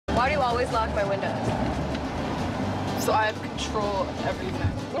Why do you always lock my windows? So I have control of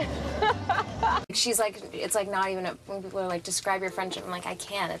everything. She's like, it's like not even when people are like, describe your friendship. I'm like, I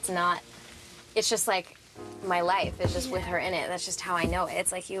can't. It's not. It's just like my life is just with her in it. That's just how I know it.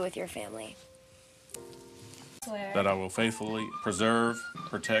 It's like you with your family. That I will faithfully preserve,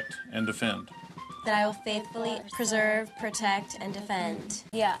 protect, and defend. That I will faithfully preserve, protect, and defend.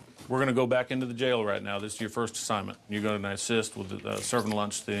 Yeah. We're going to go back into the jail right now. This is your first assignment. You're going to assist with serving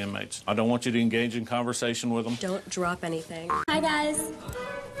lunch to the inmates. I don't want you to engage in conversation with them. Don't drop anything. Hi, guys.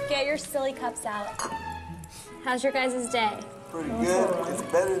 Get your silly cups out. How's your guys' day? Pretty good. It's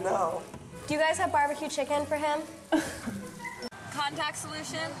better now. Do you guys have barbecue chicken for him? Contact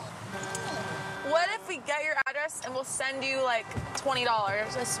solution? What if we get your address and we'll send you like $20,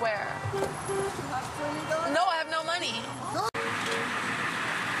 I swear. No, I have no money.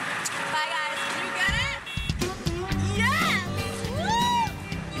 Bye, guys. Did you get it? Yes!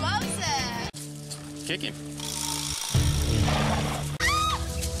 Woo! Loves it. Kick him.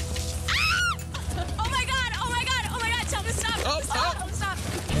 Oh my God, oh my God, oh my God, tell me to stop, stop.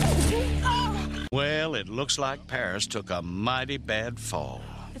 Oh. Well, it looks like Paris took a mighty bad fall.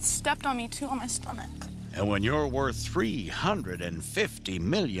 It stepped on me too, on my stomach. And when you're worth $350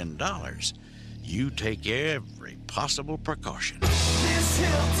 million, you take every possible precaution. Miss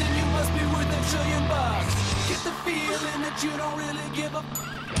Hilton, you must be worth $1 trillion. Get the feeling that you don't really give a.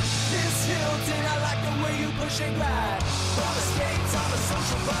 Miss Hilton, I like the way you push and glide. Roller skates on a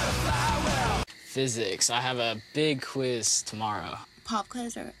social butterfly. Well, physics. I have a big quiz tomorrow. Pop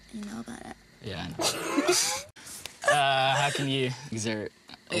quiz, or you know about it? Yeah, I know. How can you exert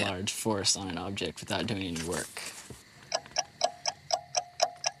a large force on an object without doing any work?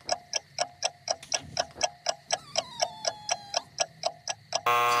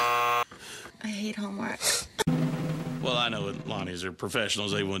 I hate homework. Well, I know Lonnies are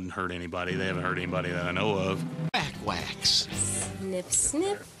professionals. They wouldn't hurt anybody. They haven't hurt anybody that I know of. Back wax. Snip,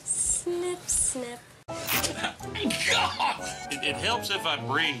 snip, snip, snip. God! It helps if I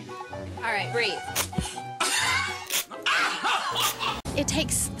breathe. All right, breathe. It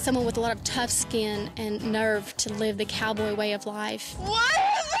takes someone with a lot of tough skin and nerve to live the cowboy way of life. What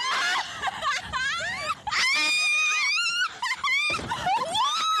is that?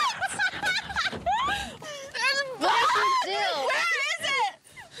 Where is it?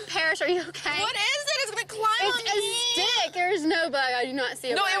 Paris, are you okay? What is it? It's gonna climb on me. It's a stick. There's no bug. I do not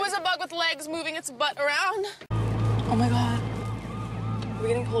see a No, bug. it was a bug with legs moving its butt around. Oh my God. Are we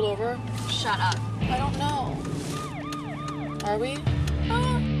getting pulled over? Shut up. I don't know. Are we?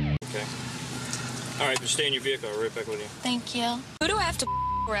 Okay. All right, just stay in your vehicle. I'll be right back with you. Thank you. Who do I have to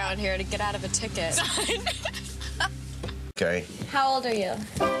around here to get out of a ticket? Okay. How old are you?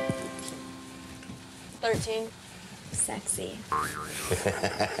 13. Sexy.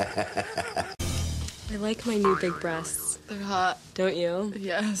 I like my new big breasts. They're hot. Don't you?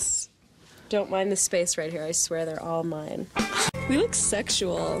 Yes. Don't mind the space right here. I swear they're all mine. We look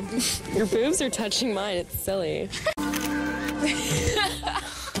sexual. Your boobs are touching mine. It's silly.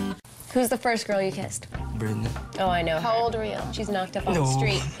 Who's the first girl you kissed? Brenda. Oh, I know. How old are you? She's knocked up on the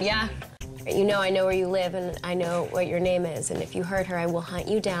street. Yeah. You know I know where you live, and I know what your name is, and if you hurt her, I will hunt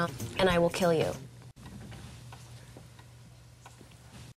you down, and I will kill you.